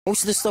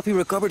Most of the stuff we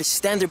recovered is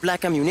standard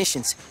black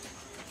ammunitions.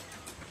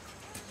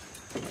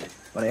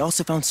 But I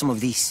also found some of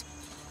these.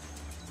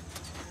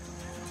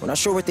 We're not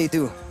sure what they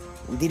do.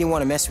 We didn't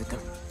want to mess with them.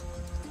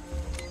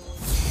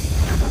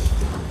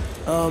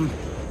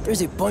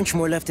 There's a bunch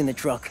more left in the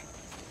truck.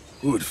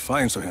 Good,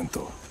 fine,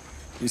 Sargento.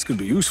 This could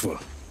be useful.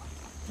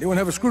 Anyone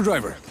have a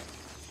screwdriver?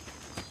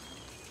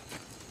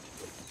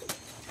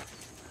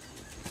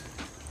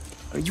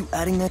 Are you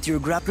adding that to your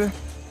grappler?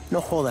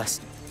 No jodas.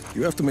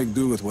 You have to make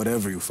do with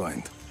whatever you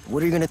find.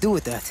 What are you gonna do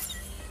with that?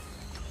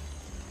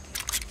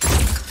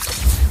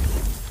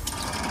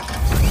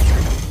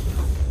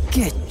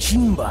 Que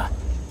chimba!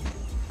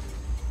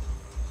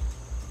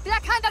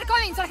 Black Hunter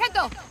calling,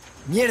 Sargento!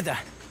 Mierda!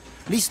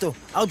 Listo,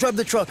 I'll drive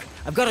the truck.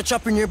 I've got a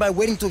chopper nearby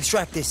waiting to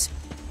extract this.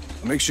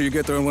 Make sure you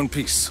get there in one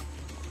piece.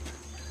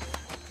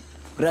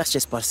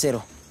 Gracias,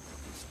 parcero.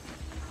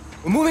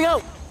 We're moving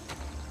out!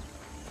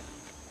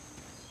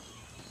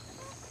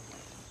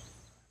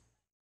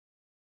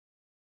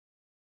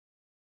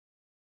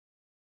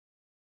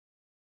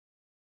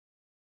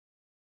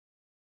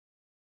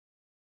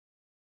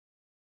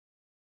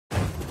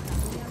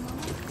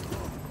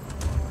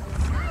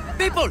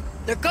 People!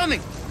 They're coming!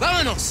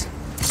 Vámonos!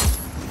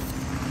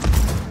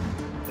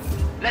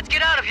 Let's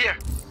get out of here!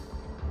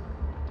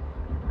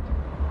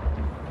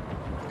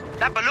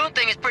 That balloon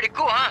thing is pretty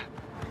cool, huh?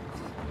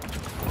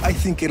 I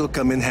think it'll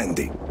come in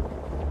handy.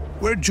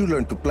 Where'd you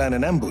learn to plan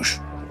an ambush?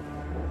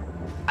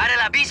 Out del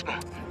abismo.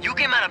 You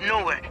came out of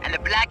nowhere, and the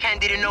Black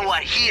Hand didn't know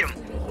what hit him.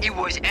 It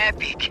was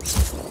epic.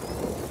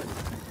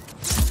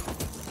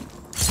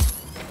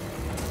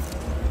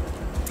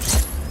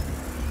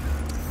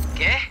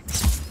 ¿Qué?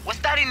 What's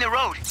that in the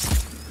road?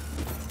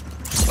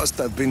 Must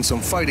have been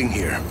some fighting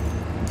here.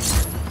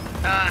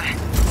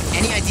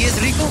 Any ideas,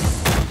 Rico?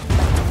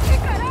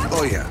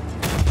 Oh yeah,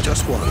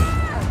 just one.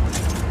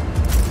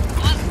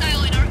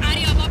 Hostile in our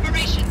area of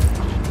operation.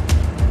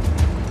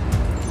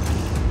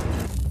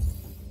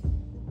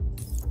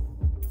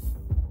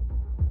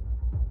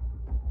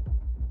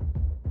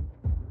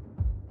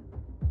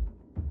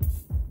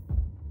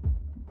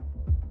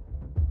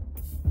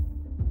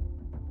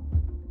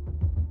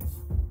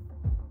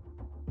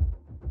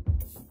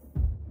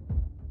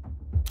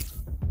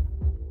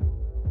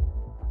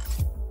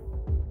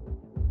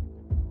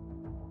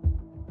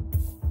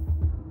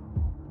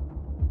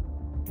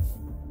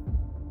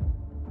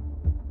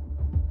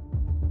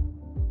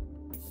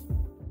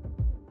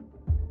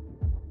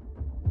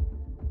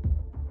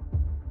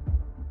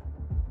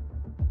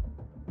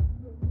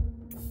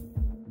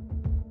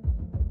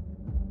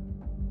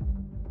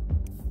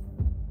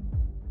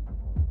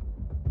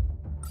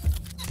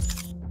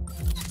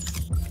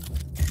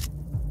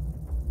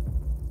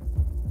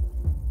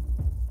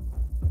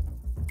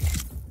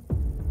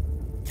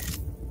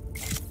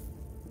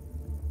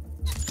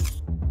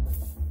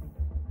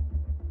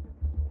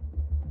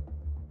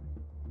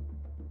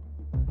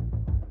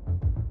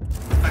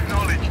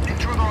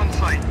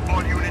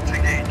 All units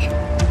engage.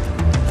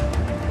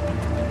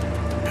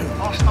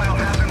 Hostile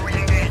hasn't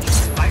re-engaged.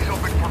 Eyes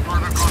open for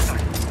further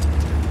contact.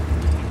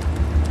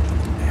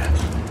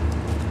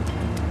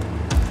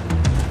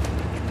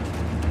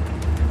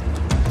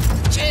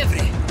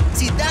 Chévere.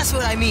 See, that's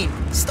what I mean.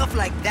 Stuff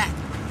like that.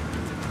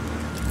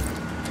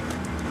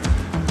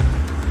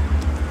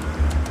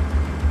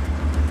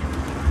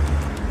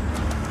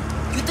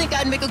 You think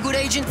I'd make a good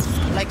agent?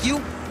 Like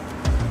you?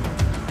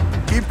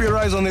 Keep your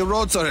eyes on the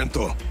road,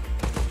 Sargento.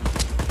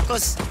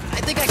 Because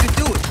I think I could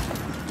do it.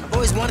 I've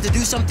always wanted to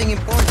do something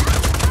important.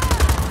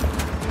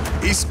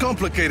 It's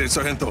complicated,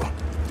 Sargento.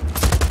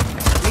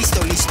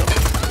 Listo, listo.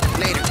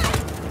 Later.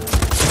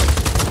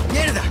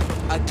 Mierda!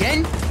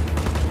 Again?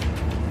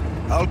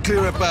 I'll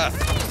clear a path.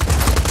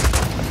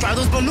 Try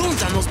those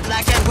balloons on those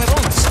black hand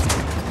huevons.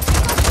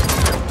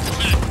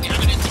 Command, we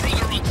have an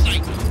intruder on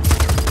site.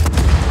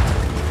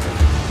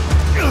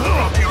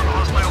 Copy on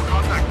hostile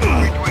contact.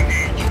 Free to engage.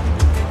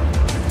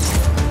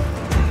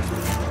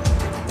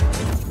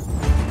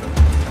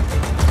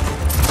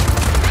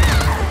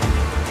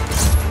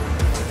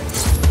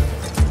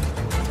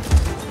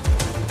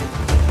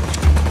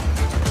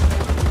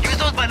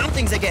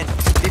 Things again,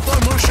 before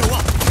more show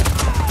up.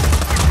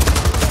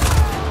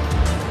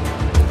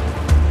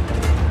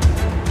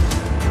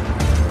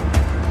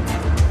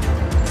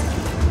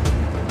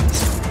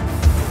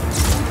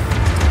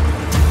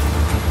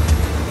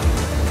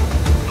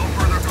 No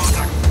further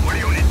contact. All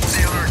units,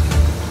 stay alert.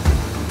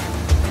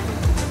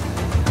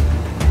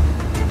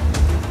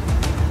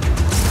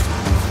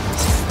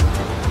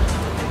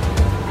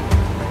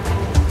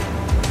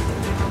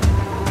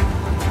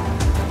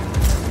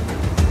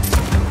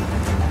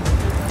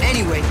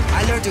 Anyway,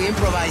 I learned to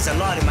improvise a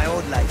lot in my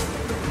old life.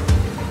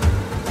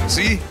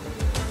 See?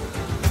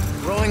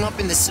 Growing up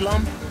in the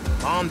slum,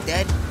 mom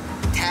dead,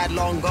 dad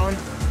long gone,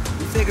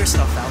 we figure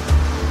stuff out.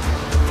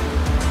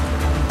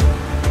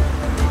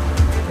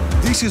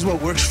 This is what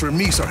works for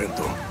me,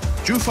 Sargento.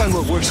 You find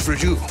what works for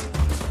you.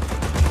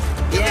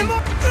 Yeah,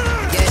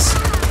 yes.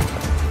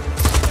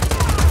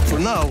 For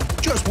now,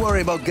 just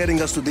worry about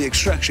getting us to the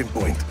extraction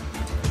point.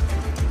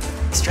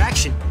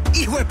 Extraction?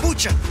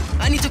 Pucha!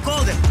 I need to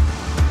call them.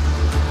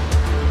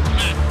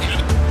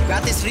 You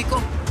got this,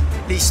 Rico?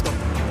 Listo.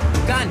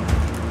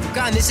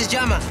 Can, this is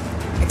Llama.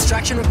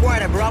 Extraction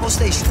required at Bravo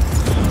Station.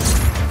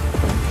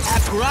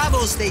 At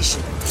Bravo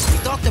Station. We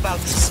talked about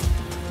this.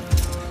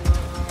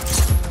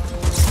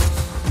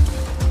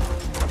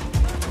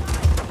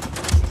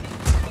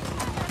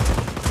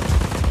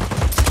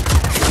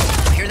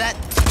 Hear that?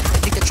 I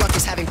think the truck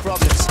is having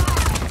problems.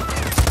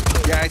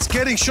 Yeah, it's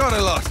getting shot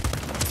a lot.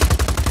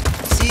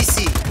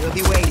 CC, we'll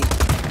be waiting.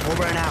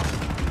 Over and out.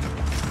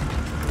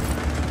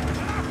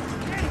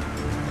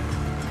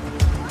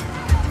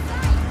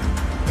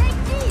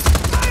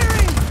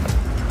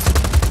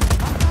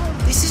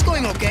 This is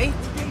going okay.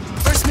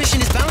 First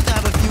mission is bound to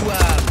have a few,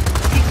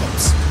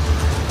 hiccups.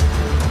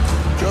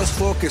 Just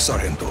focus,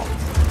 Sargento.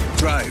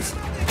 Drive.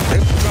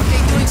 Truck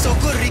ain't doing so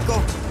good,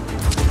 Rico.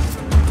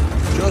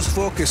 Just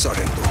focus,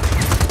 Sargento.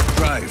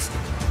 Drive.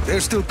 They're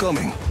still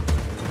coming.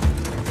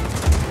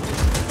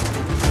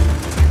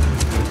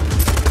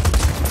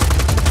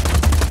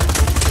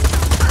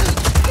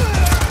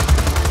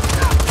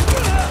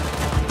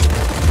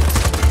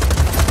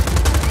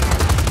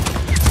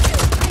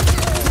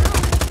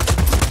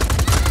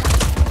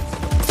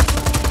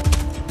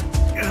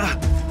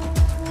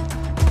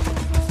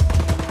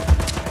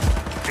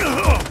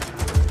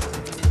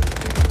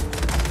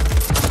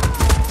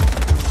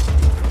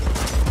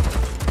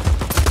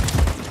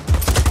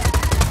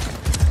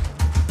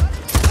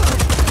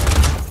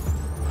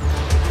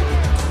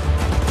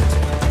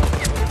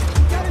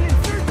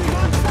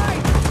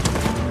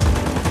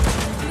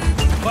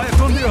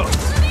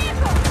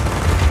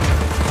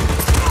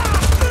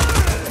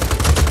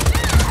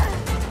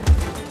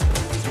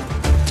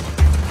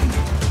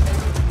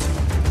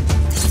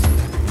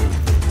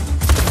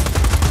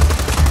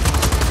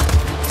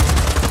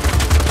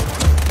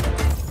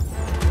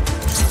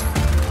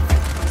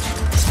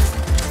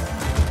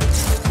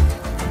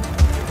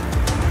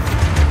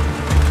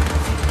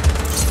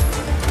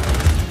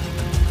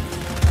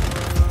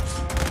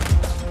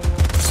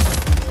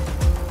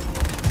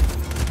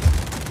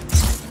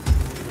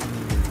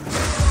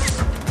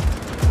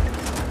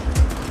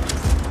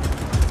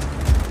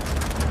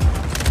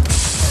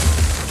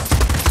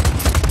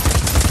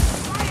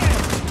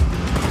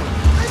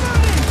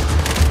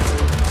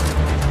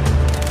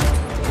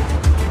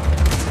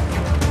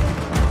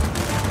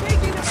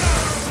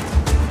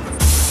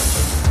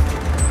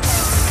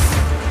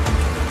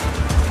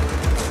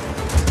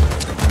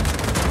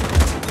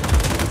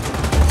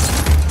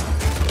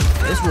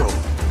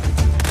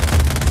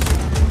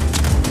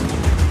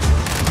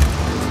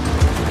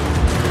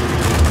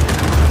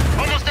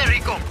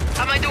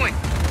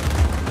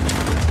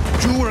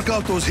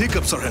 Those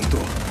hiccups, Sargento,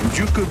 and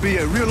you could be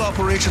a real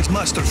operations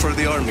master for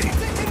the army.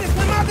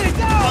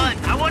 But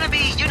I want to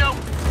be, you know,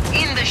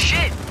 in the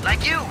shit,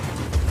 like you.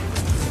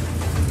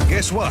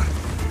 Guess what?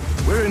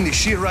 We're in the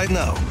shit right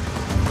now.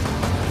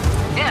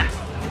 Yeah,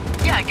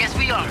 I guess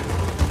we are.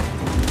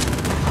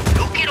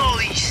 Look at all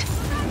these.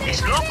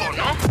 Es loco,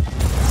 ¿no?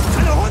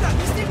 Hold on,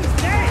 this thing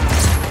is dead!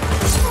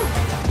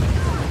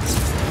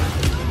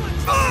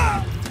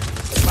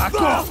 Back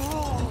off!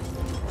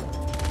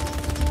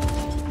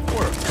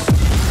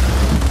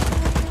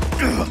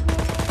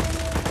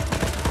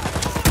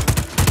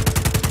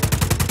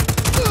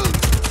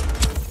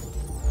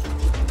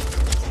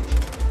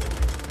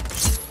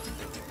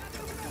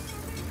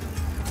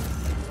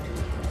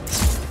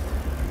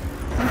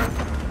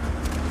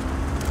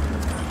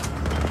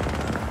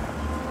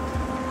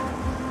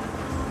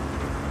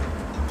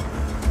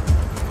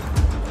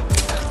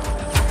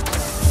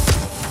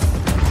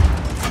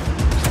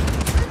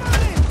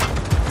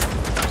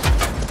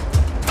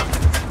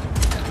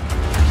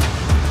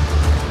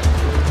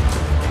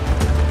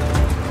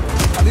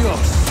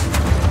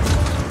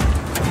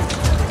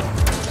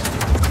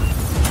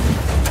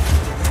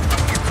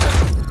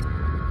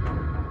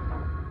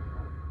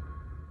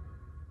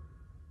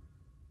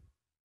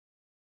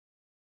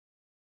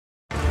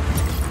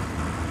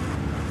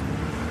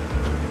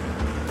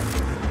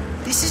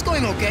 This is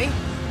going okay.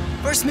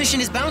 First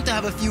mission is bound to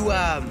have a few,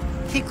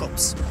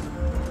 hiccups.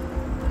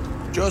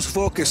 Just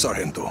focus,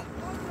 Sargento.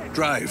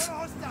 Drive.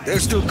 They're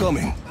still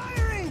coming.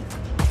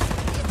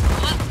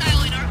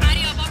 Hostile in our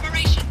area of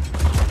operation.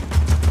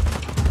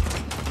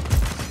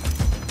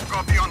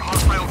 Copy on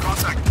hostile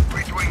contact.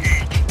 Free to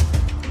engage.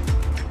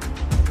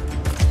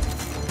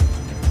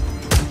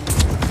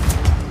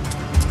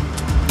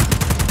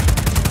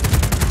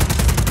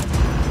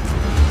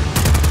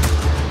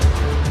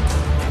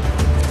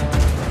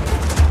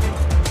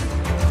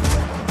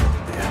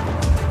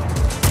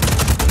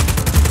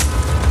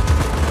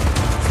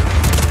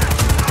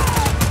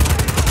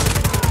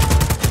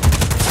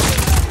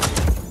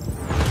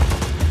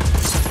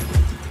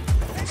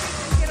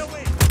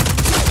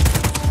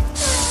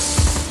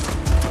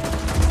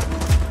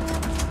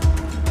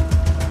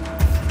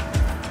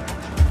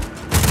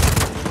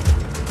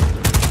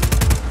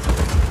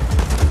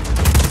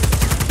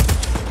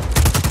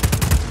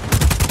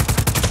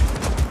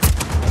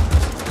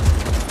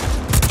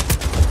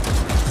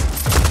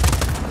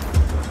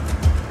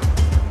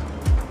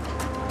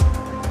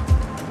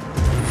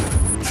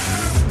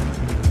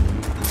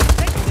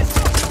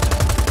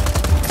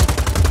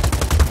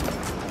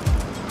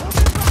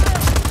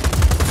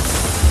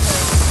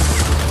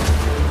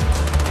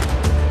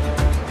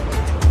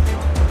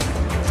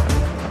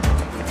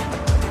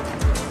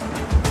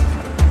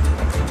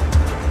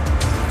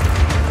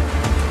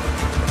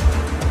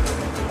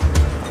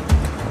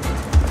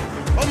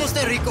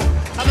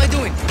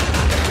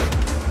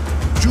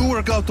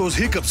 those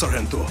hiccups,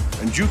 Sargento,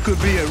 and you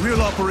could be a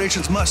real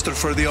operations master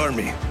for the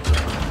army.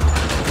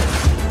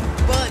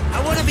 But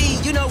I want to be,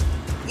 you know,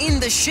 in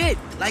the shit,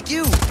 like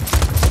you.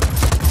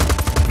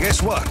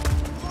 Guess what?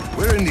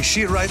 We're in the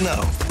shit right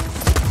now.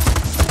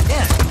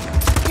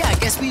 Yeah, I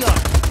guess we are.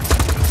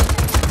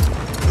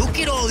 Look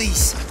at all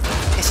these.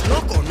 Es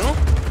loco, no?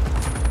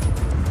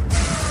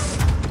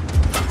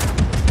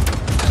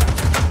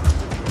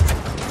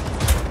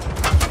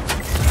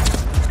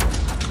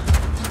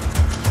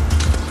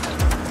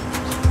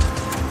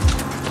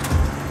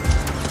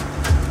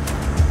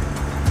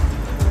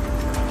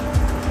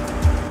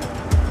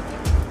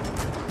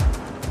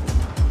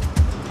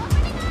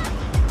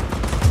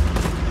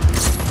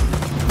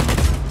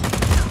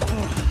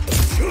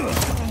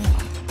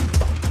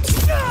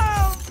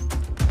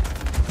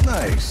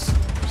 Nice.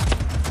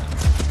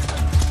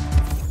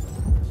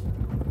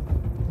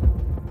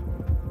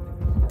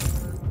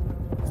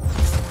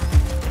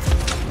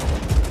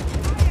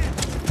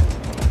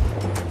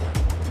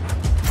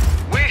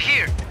 We're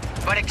here,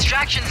 but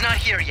extraction's not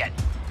here yet.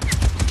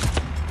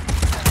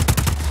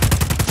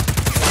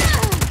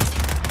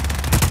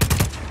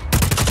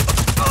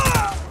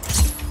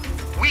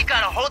 We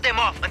gotta hold them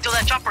off until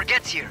that chopper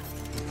gets here.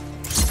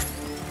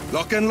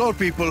 Lock and load,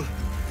 people.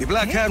 The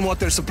Black Hand want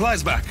their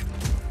supplies back.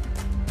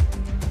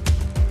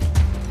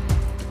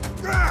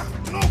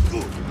 No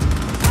good.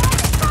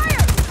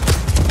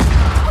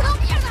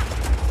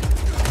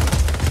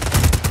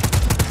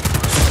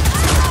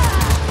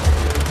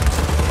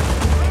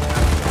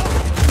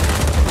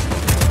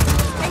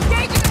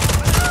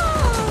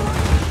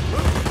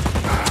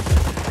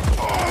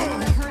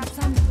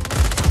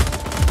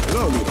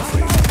 Hello, little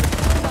friend.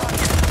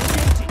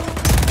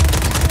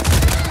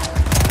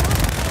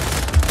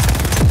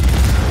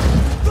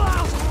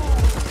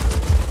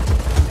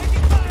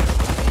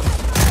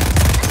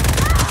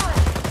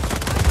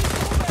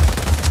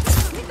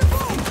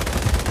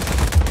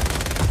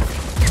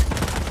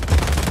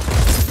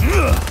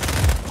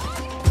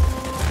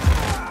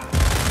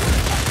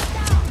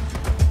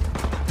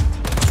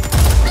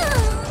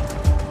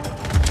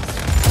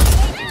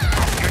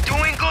 You're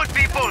doing good,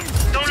 people.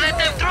 Don't let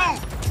them through.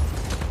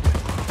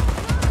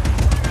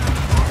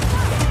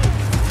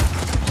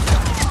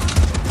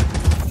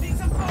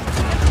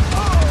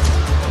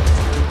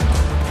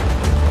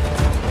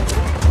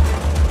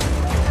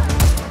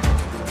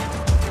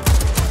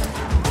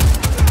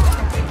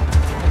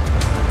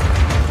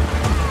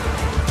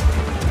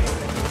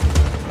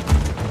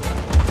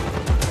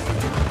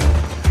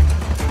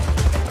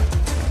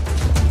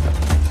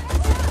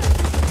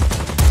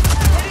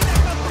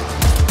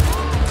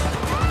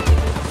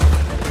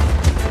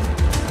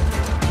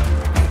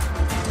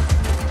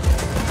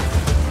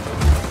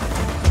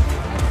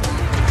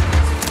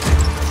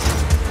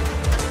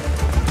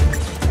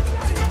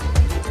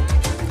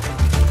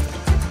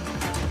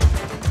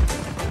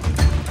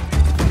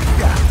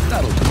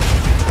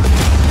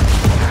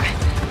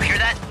 Hear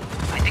that?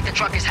 I think the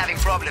truck is having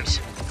problems.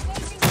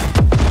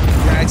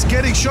 Yeah, it's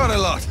getting shot a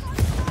lot.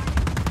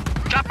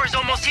 Chopper's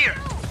almost here.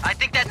 I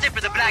think that's it for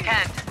the Black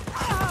Hand.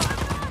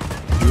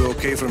 You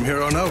okay from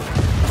here on out?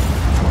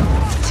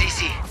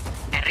 CC,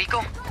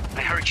 Enrico,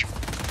 I heard you.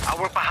 I'll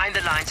work behind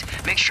the lines,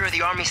 make sure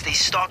the army stays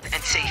stocked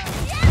and safe.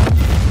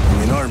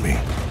 I'm in army.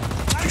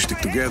 You stick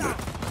together.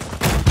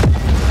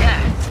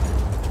 Yeah.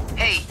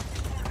 Hey,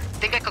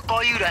 think I could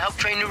call you to help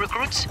train new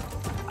recruits?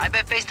 I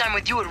bet FaceTime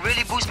with you would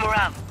really boost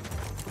morale.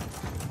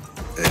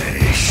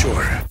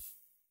 Sure.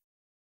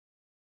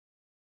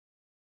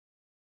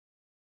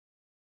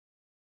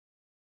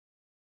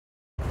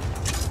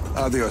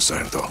 Adios,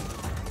 Sargento.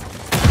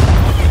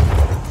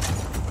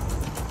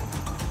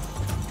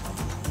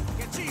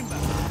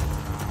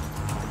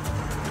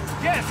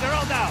 Yes, they're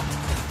all down.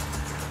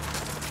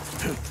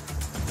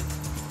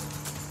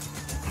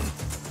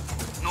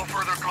 No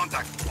further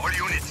contact. All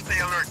units, stay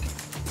alert.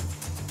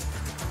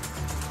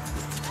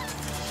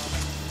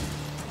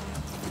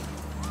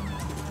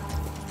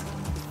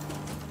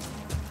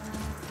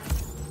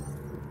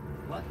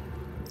 What?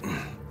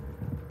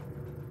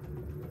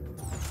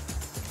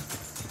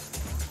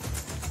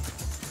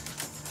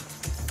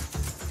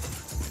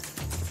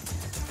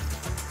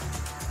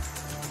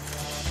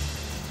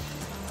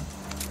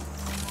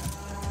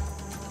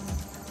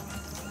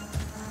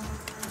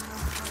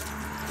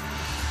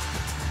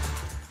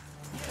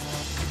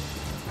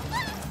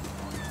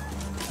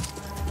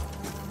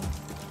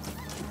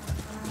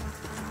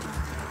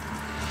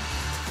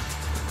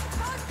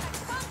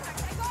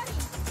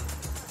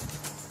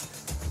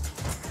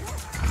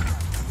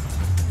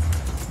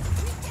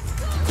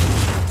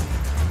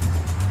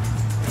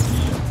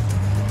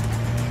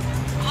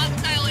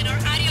 Hostile in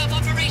our area of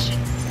operation.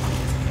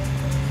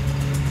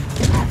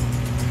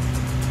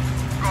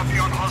 Copy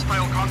on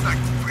hostile contact.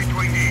 Free to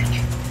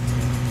engage.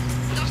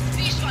 Lost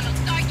visual on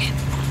target.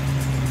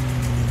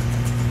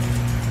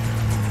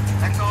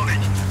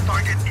 Acknowledged.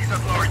 Target is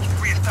at large.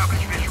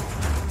 Re-establish visual.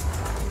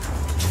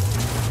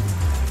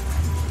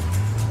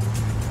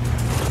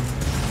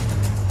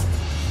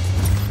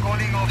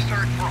 Calling off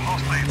search for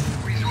hostiles.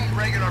 Resume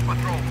regular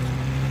patrol.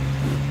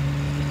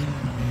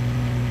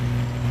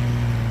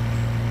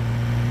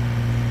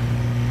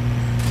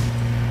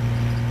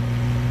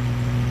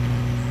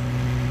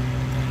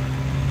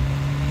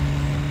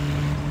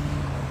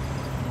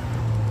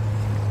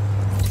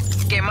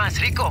 más,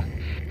 Rico?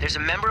 There's a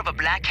member of a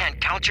Black Hand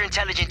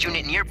counterintelligence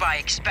unit nearby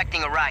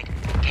expecting a ride.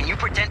 Can you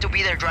pretend to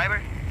be their driver?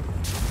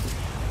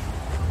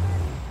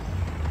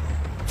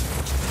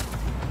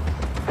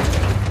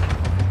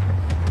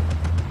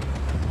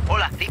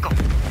 Hola, Rico.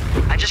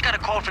 I just got a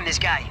call from this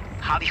guy,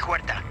 Javi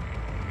Huerta.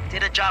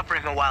 Did a job for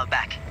him a while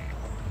back.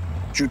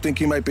 Do you think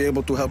he might be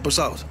able to help us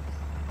out?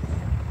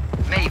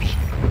 Maybe.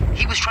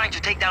 He was trying to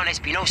take down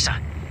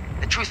Espinosa.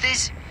 The truth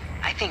is,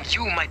 I think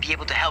you might be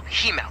able to help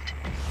him out.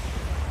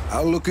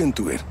 I'll look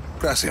into it.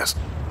 Gracias.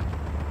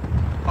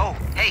 Oh,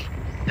 hey,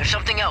 there's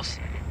something else.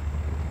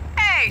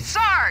 Hey,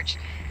 Sarge!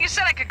 You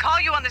said I could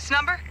call you on this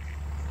number?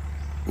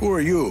 Who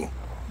are you?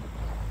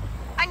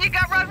 And you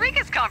got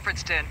Rodriguez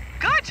conferenced in.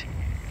 Good.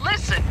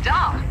 Listen,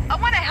 I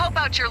want to help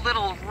out your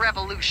little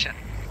revolution.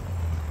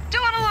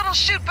 Doing a little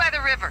shoot by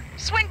the river.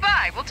 Swing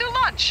by, we'll do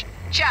lunch.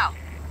 Ciao.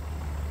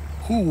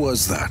 Who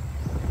was that?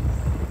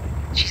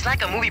 She's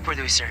like a movie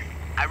producer.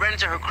 I ran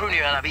into her crew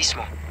near El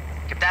Abismo.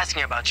 Kept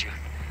asking about you.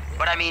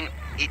 But I mean,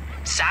 it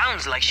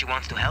sounds like she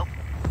wants to help.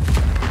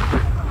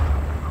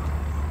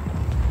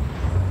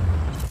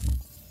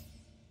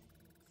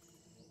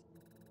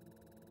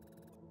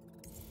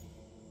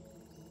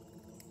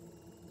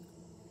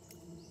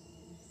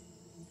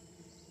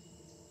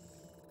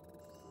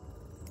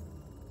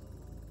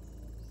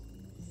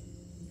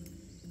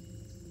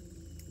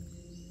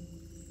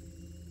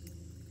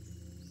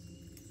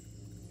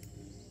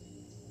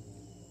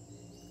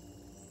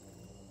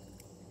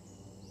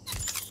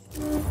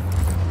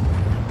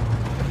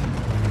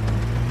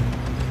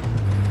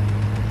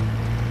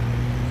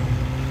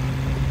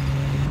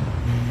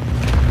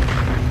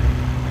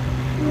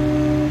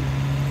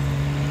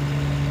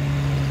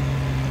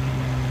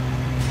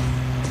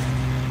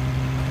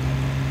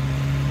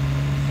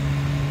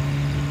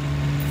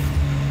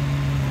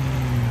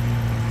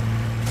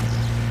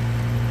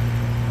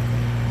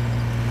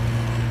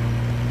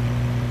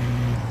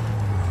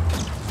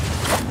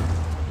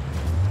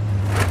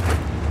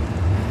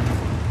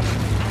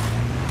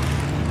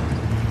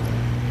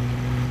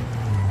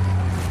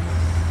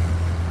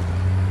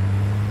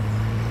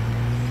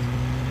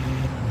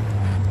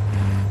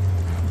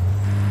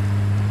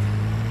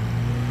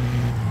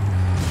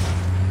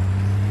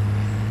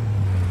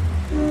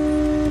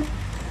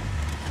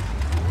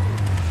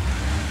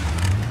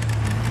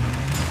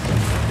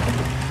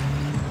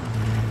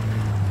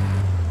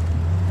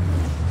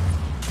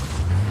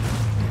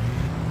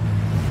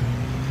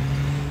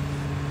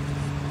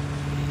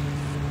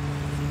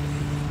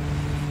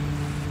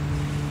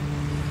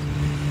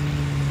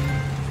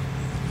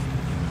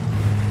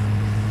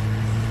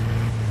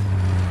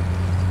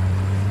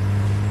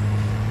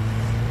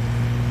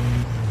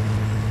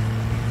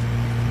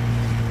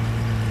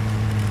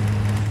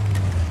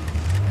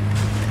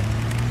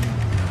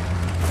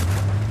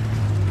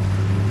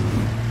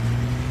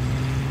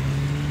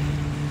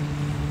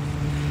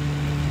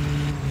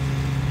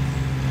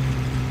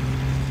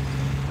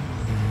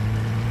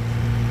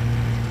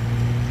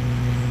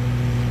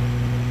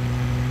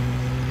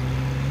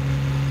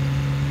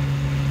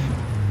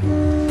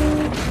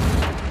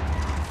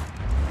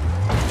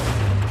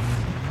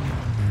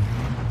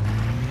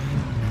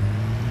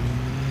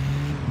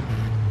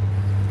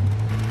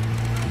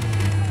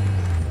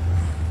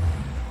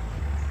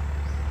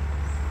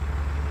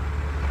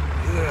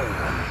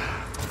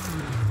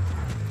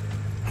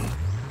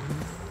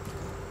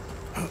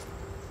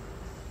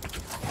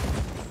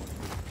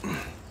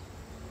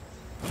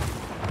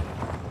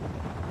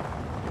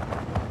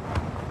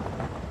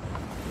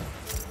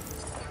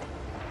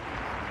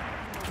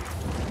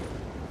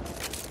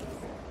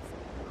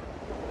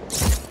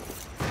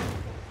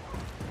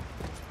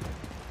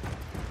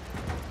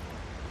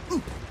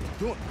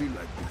 Don't be like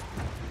that.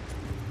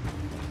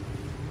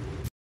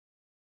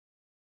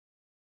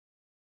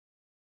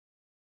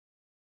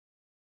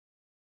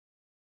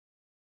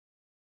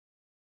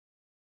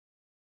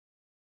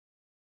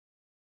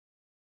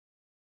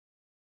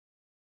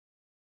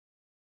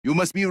 You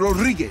must be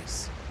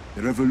Rodriguez,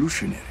 the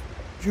revolutionary.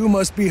 You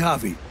must be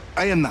Javi.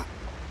 I am not.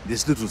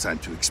 There's little time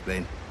to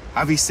explain.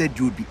 Javi said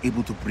you would be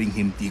able to bring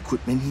him the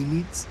equipment he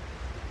needs.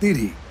 Did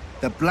he?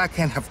 The Black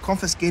Hand have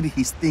confiscated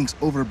his things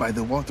over by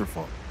the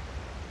waterfall.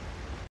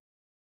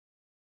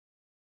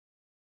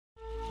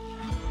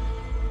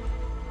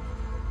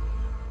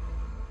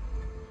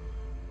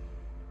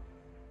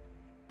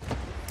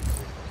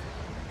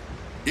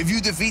 If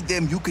you defeat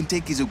them, you can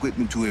take his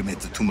equipment to him at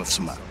the Tomb of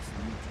Sumar.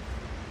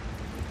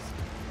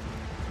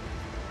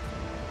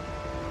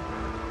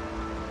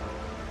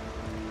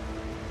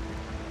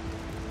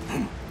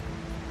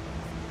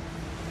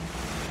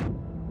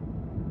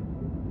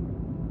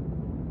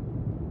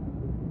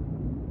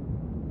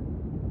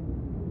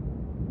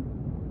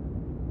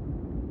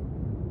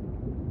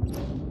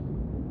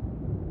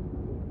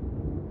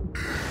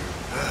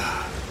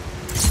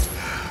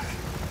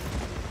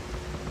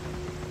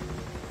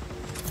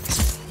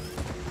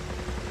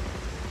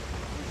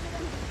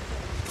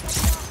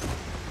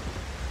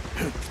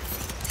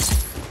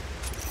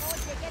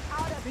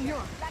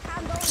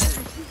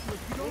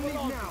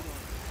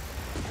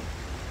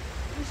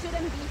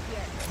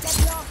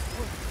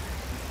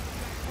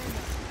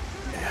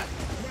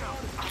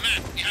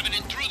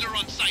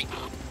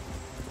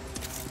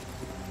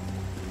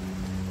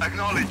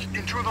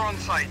 Intruder on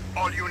site.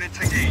 All units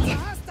engaged.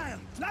 Hostile!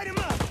 Light him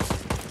up!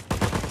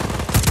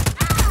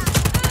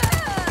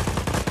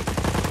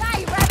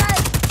 Die,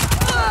 rebels!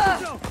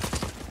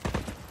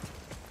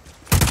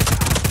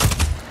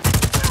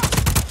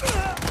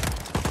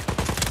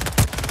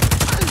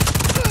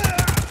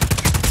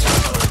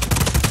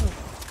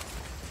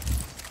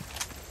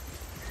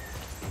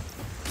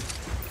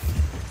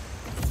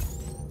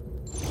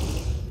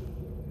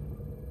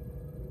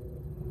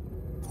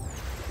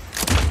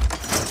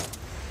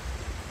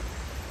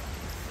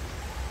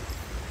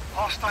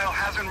 Hostile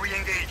hasn't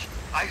re-engaged.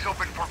 Eyes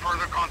open for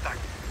further contact.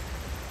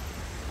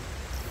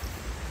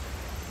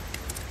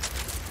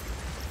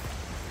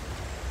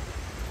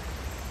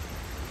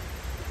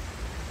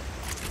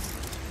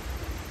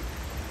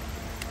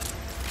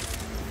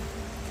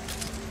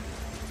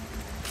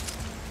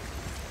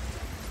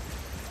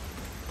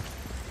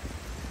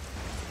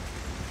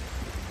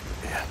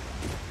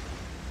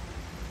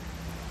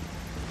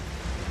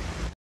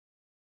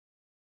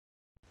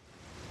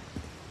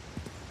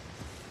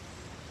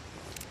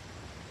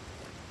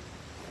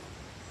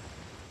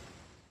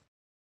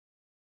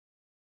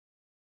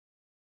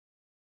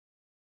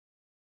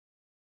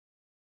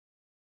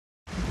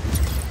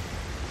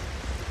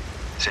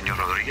 Senor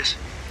Rodriguez,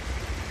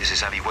 this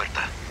is Avi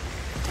Huerta.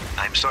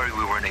 I'm sorry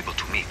we weren't able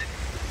to meet.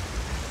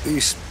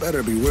 This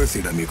better be worth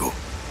it, amigo.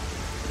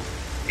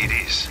 It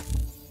is.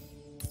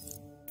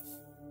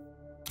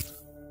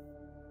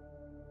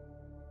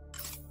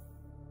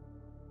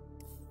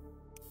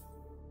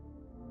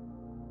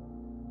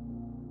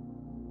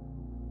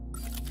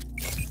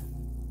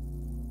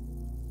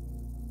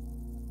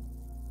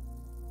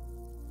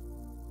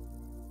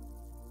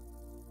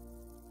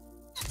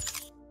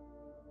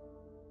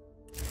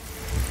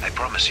 I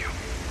promise you.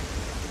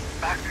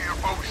 Back to your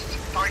posts.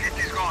 Target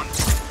is gone.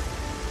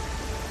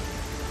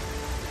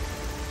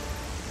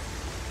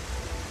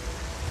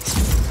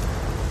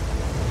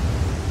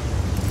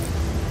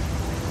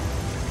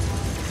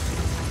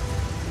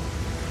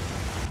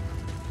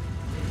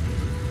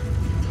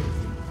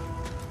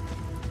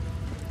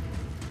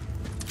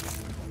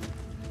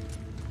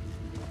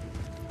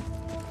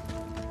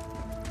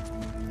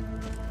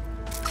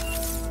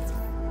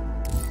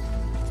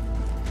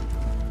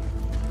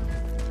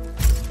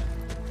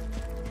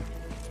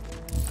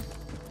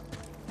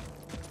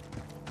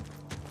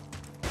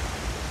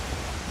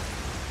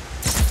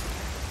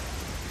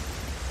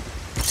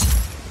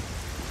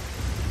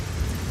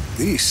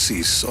 This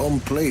is some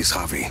place,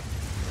 Javi.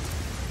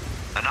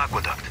 An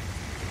aqueduct.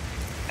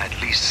 At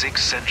least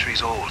 6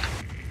 centuries old.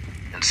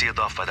 And sealed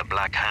off by the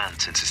Black Hand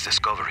since its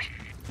discovery.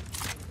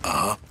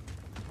 Uh-huh.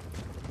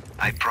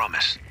 I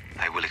promise.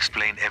 I will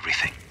explain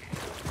everything.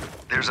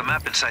 There's a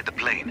map inside the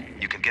plane.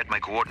 You can get my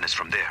coordinates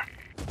from there.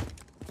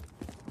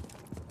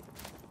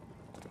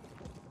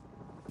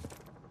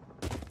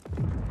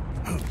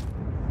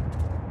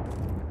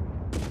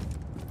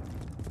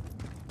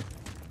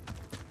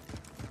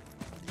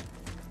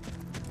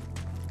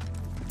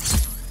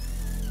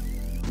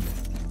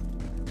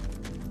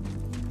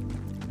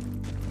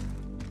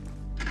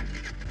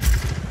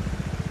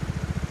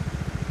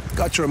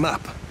 Got your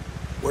map.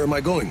 Where am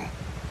I going?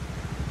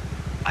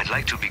 I'd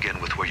like to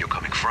begin with where you're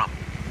coming from.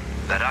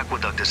 That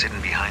aqueduct is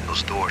hidden behind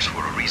those doors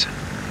for a reason.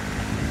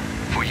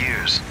 For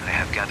years, I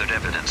have gathered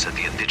evidence that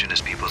the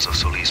indigenous peoples of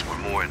Solís were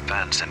more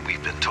advanced than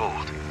we've been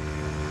told.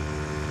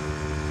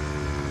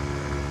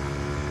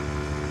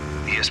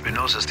 The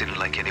Espinozas didn't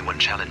like anyone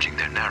challenging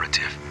their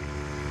narrative.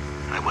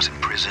 I was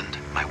imprisoned,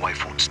 my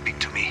wife won't speak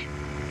to me,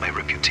 my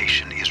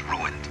reputation is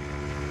ruined.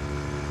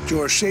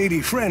 Your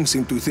shady friends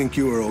seem to think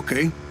you are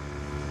okay.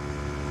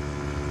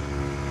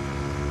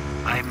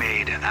 I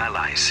made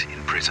allies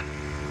in prison.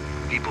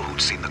 People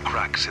who'd seen the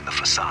cracks in the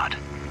facade.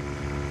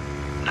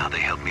 Now they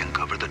help me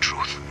uncover the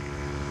truth.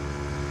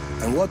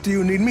 And what do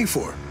you need me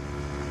for?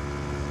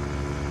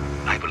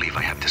 I believe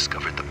I have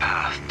discovered the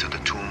path to the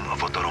tomb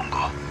of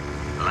Otorongo,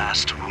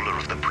 last ruler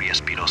of the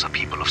pre-Espinosa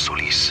people of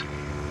Solís.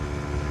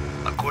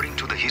 According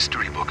to the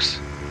history books,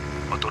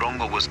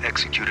 Otorongo was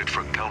executed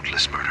for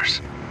countless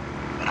murders.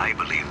 But I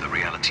believe the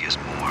reality is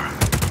more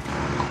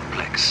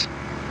complex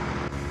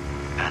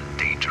and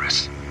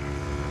dangerous.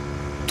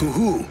 To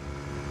who?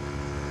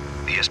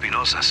 The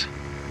Espinosas.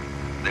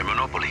 Their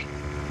monopoly.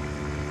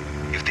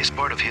 If this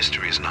part of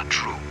history is not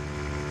true,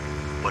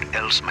 what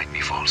else might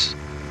be false?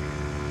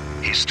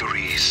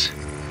 Histories,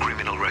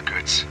 criminal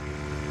records,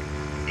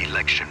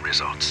 election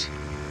results.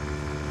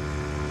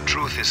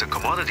 Truth is a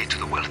commodity to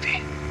the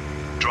wealthy.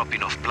 Drop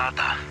enough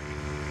plata,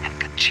 and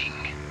ka-ching,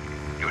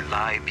 your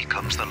lie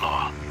becomes the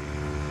law.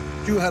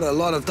 You had a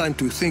lot of time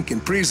to think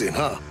in prison,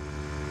 huh?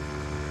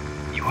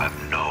 You have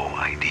no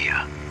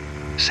idea,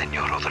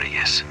 Senor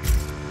Rodriguez.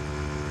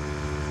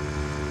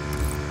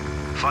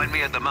 Find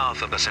me at the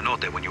mouth of the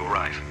cenote when you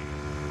arrive.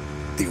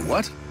 The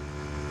what?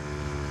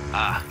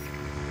 Ah,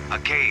 a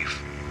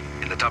cave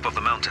in the top of the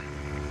mountain.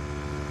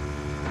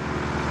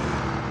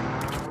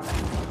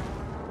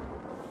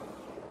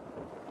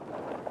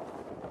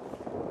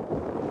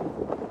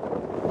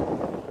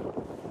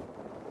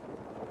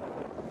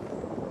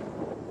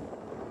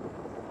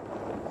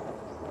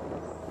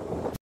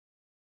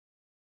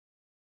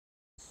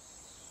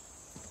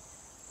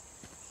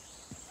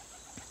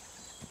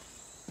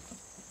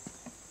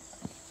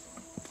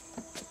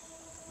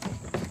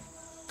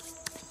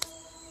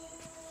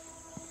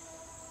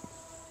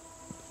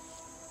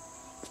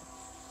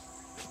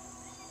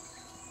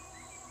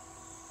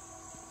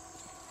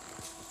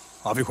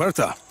 Avi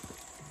Huerta.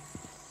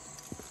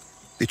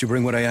 Did you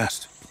bring what I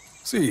asked?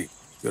 See,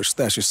 your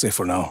stash is safe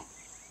for now.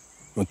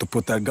 You want to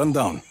put that gun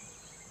down?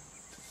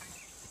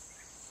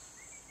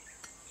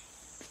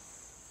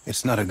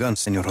 It's not a gun,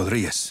 Senor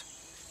Rodriguez.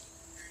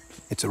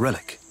 It's a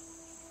relic.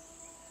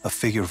 A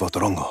figure of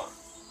Otorongo.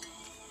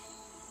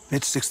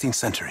 Mid-16th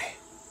century.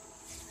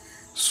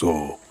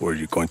 So, were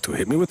you going to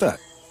hit me with that?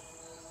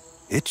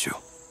 Hit you?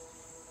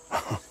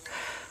 I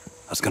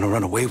was gonna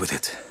run away with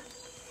it.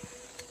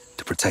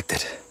 To protect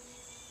it.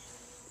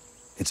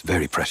 It's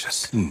very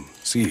precious.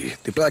 See,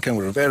 the Black Hand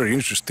were very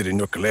interested in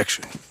your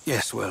collection.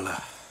 Yes, well,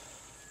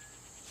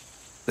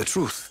 the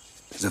truth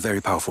is a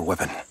very powerful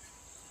weapon.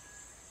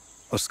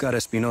 Oscar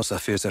Espinosa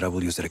fears that I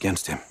will use it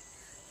against him.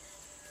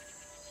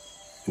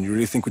 And you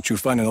really think what you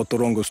find in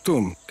Otorongo's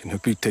tomb can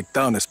help you take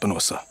down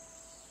Espinosa?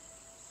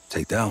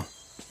 Take down?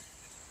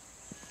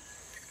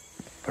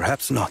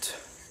 Perhaps not.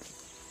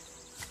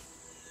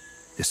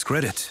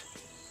 Discredit?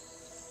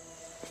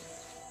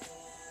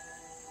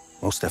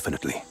 Most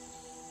definitely.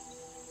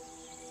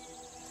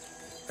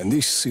 And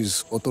this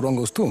is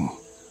Otorongo's tomb?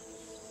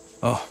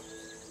 Oh,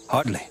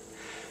 hardly.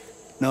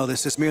 No,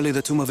 this is merely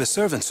the tomb of his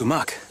servant,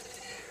 Sumac.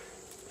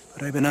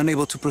 But I've been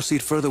unable to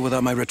proceed further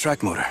without my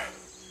retract motor.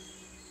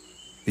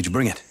 Did you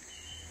bring it?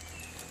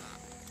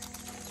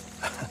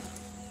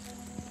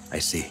 I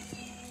see.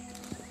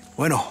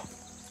 Bueno.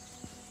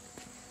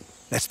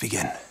 Let's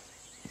begin.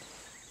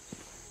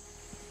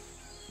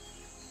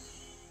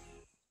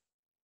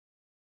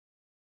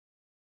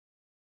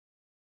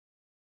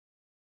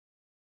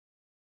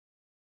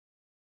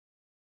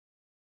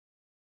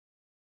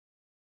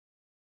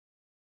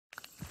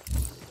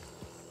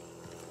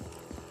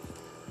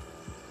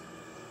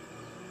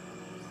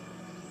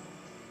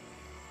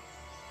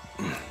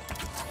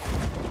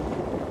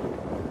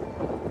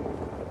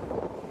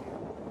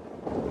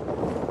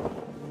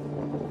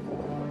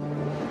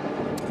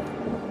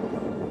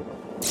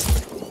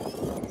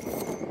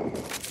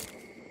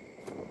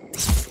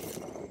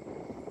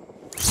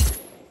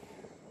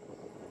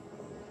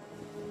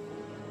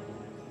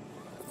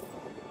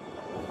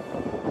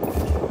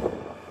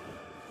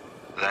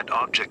 That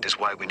object is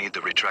why we need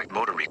the retract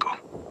motor, Rico.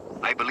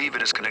 I believe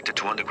it is connected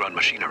to underground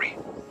machinery.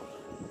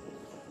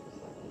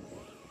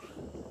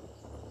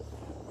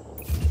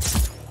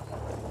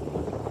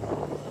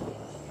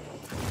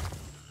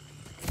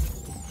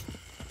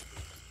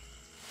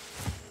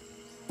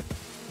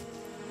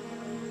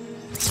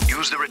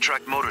 Use the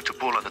retract motor to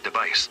pull on the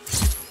device.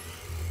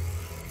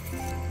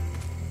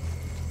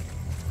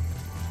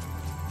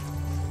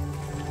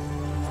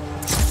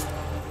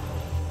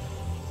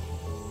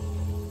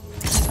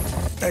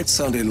 That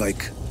sounded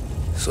like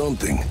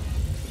something.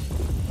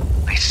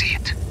 I see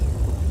it.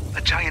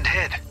 A giant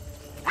head.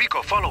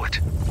 Rico, follow it.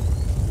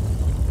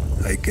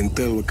 I can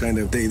tell what kind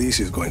of day this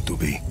is going to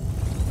be.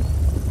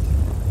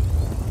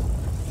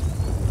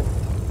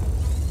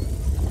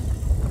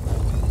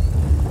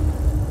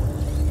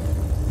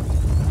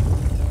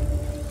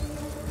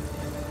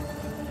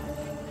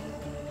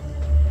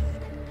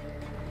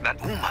 That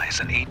Uma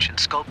is an ancient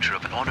sculpture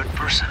of an honored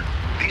person.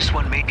 This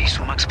one may be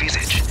Sumac's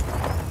visage.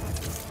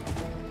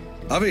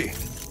 Avi,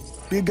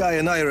 Big Guy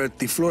and I are at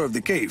the floor of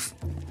the cave.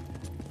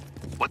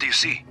 What do you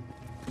see?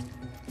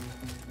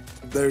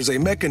 There's a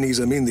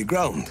mechanism in the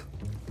ground.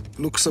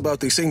 Looks about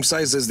the same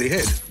size as the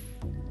head.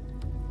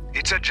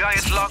 It's a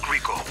giant lock,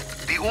 Rico.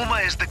 The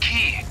Uma is the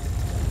key.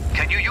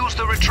 Can you use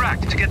the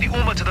retract to get the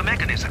Uma to the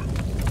mechanism?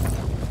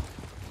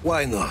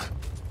 Why not?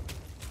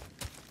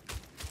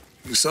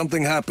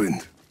 Something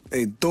happened.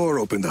 A door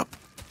opened up.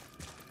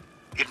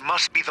 It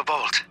must be the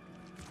vault,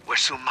 where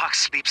Sumac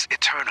sleeps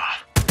eternal.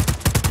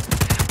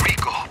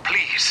 Rico,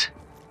 please.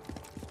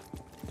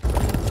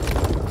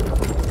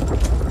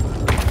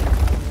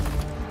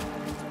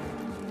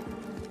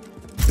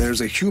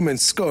 There's a human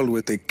skull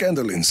with a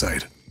candle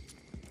inside.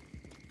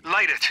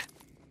 Light it,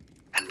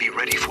 and be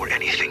ready for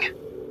anything.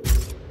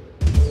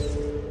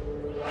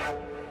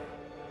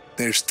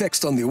 There's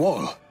text on the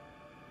wall.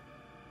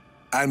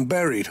 I'm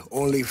buried.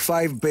 Only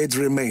 5 beds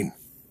remain.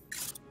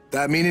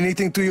 That mean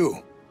anything to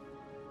you?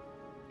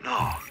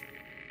 No.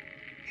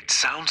 It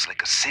sounds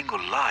like a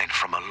single line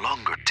from a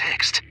longer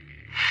text.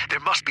 There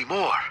must be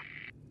more.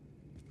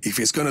 If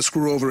it's gonna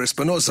screw over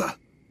Espinosa,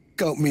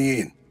 count me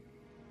in.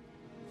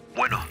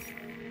 Bueno.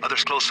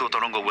 Others close to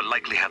Otorongo will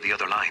likely have the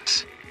other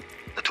lines.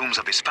 The tombs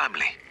of his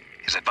family,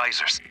 his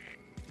advisors.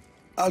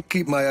 I'll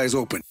keep my eyes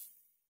open.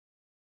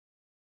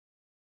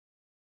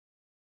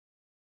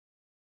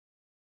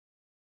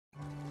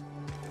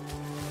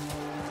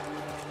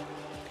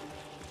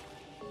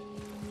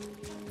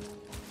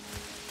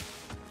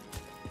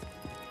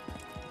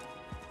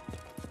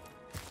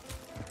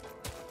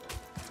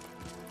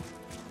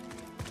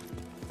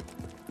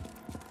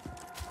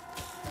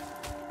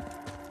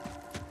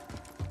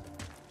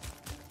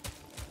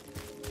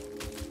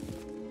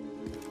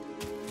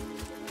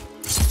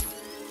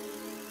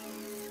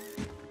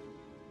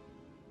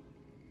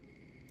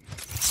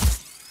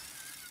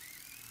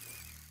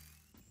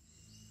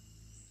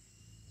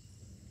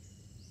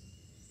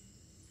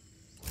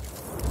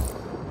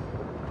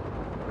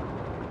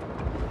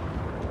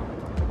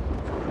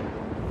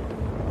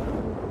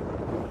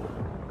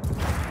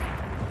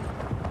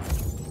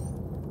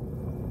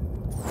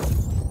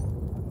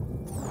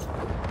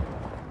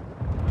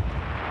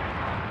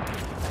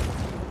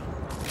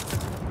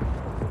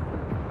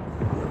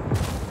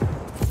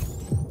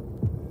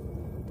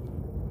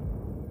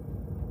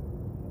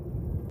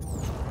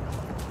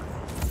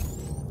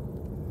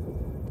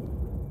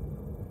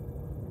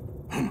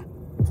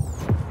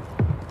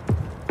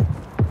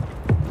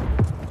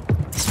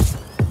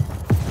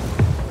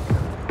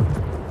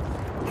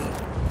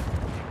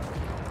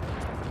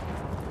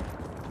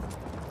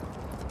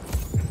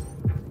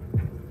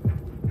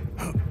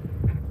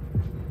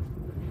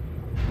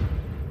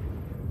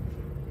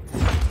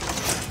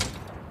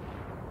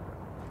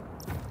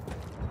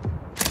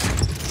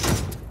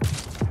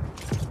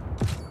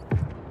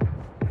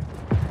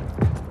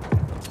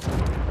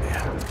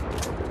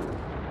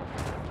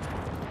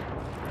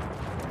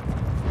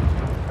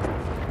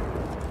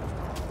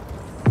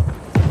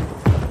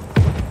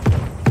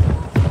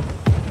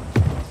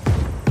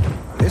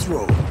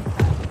 roll.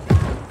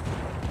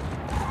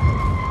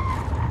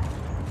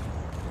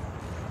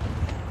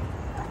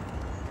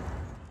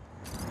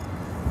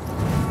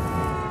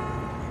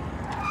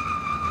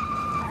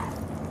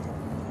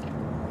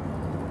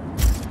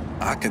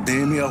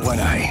 Academia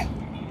Wanai.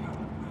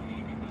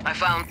 I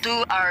found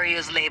 2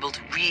 areas labeled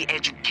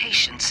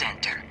Re-Education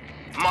Center.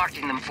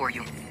 Marking them for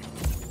you.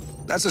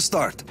 That's a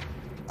start.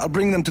 I'll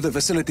bring them to the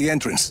facility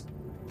entrance.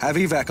 Have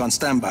evac on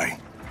standby.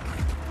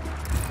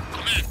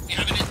 Command, we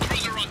have an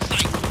intruder on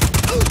site.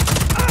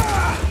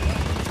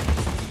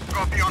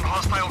 Copy on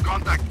hostile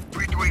contact.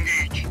 Free to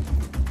engage.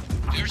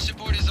 Air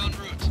support is en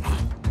route.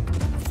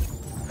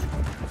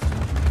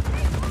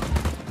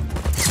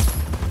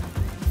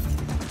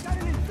 Got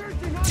an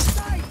insurgent on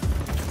site!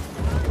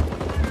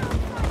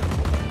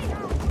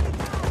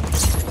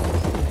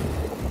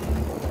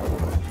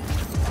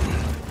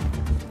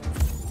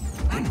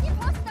 Active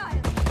hostile!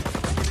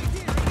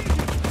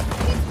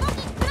 He's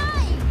fucking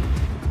flying!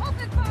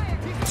 Open fire!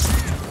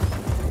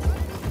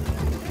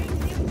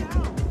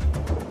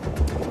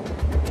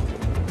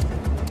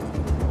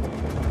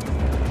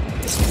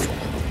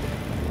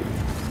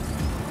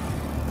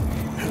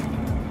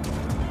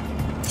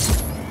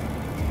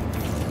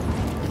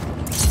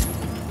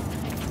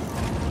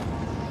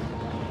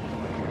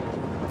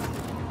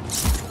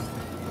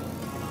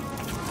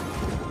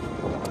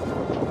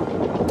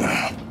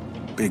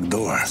 Big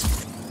door.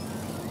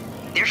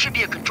 There should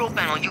be a control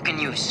panel you can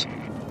use.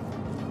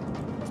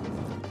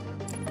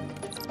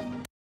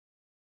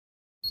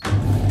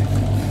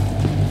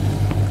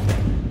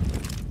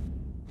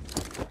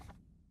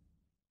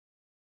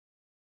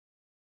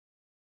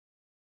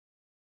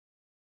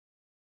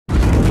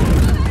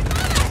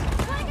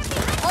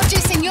 Oye,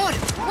 señor!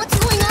 What's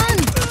going on?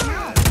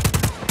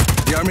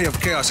 The army of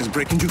chaos is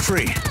breaking you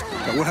free,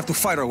 but we'll have to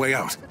fight our way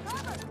out.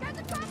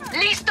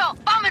 Listo!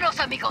 Vámonos,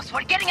 amigos!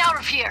 We're getting out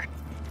of here!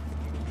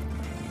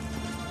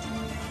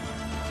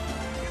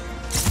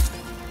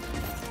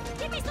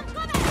 Give me some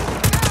cover!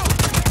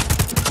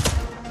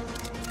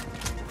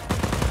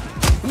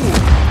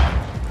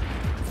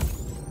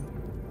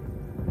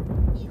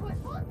 Hijo de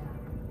puta!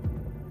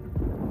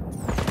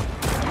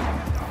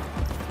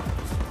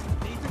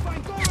 Need to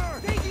find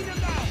cover! Taking them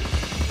down!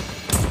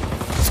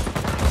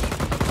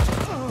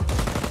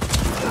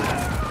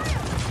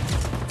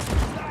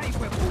 ¡Ay,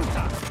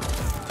 hueputa!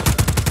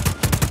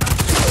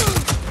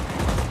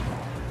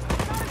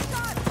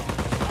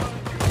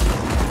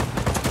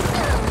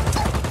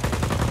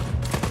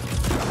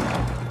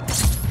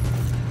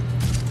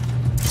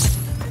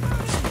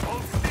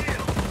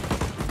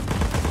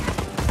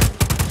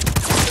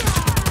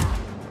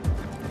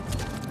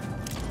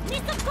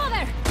 Need some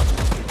cover!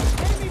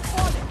 Enemy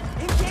falling!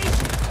 Engage!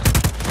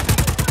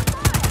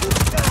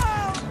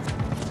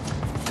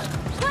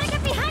 Gotta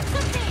get behind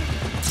something!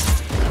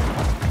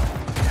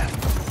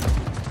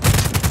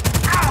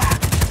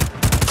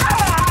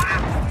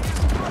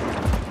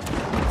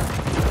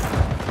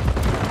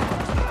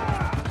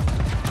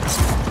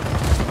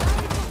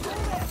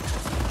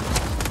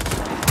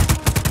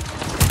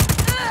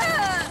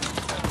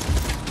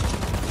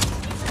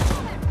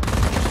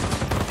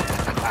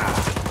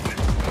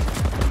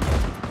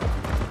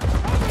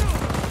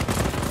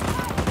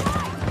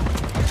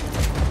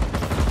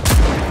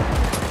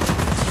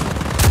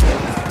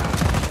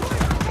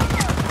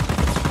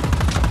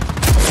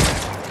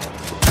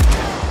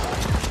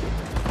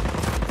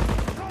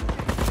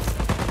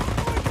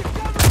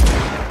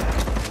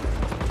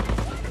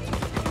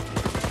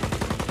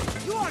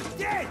 You are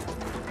dead!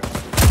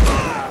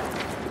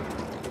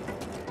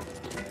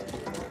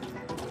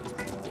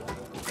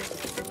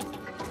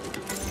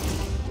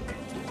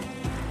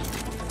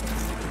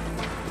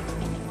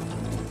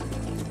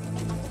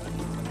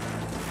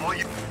 All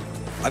you...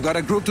 I've got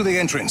a group to the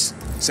entrance.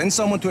 Send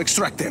someone to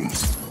extract them.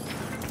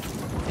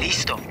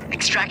 Listo.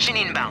 Extraction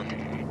inbound.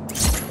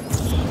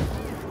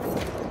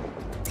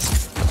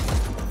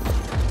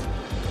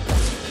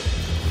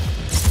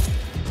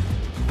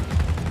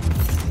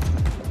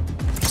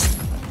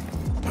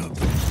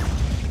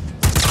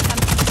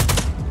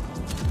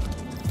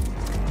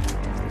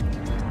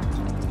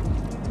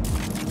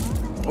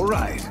 All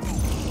right.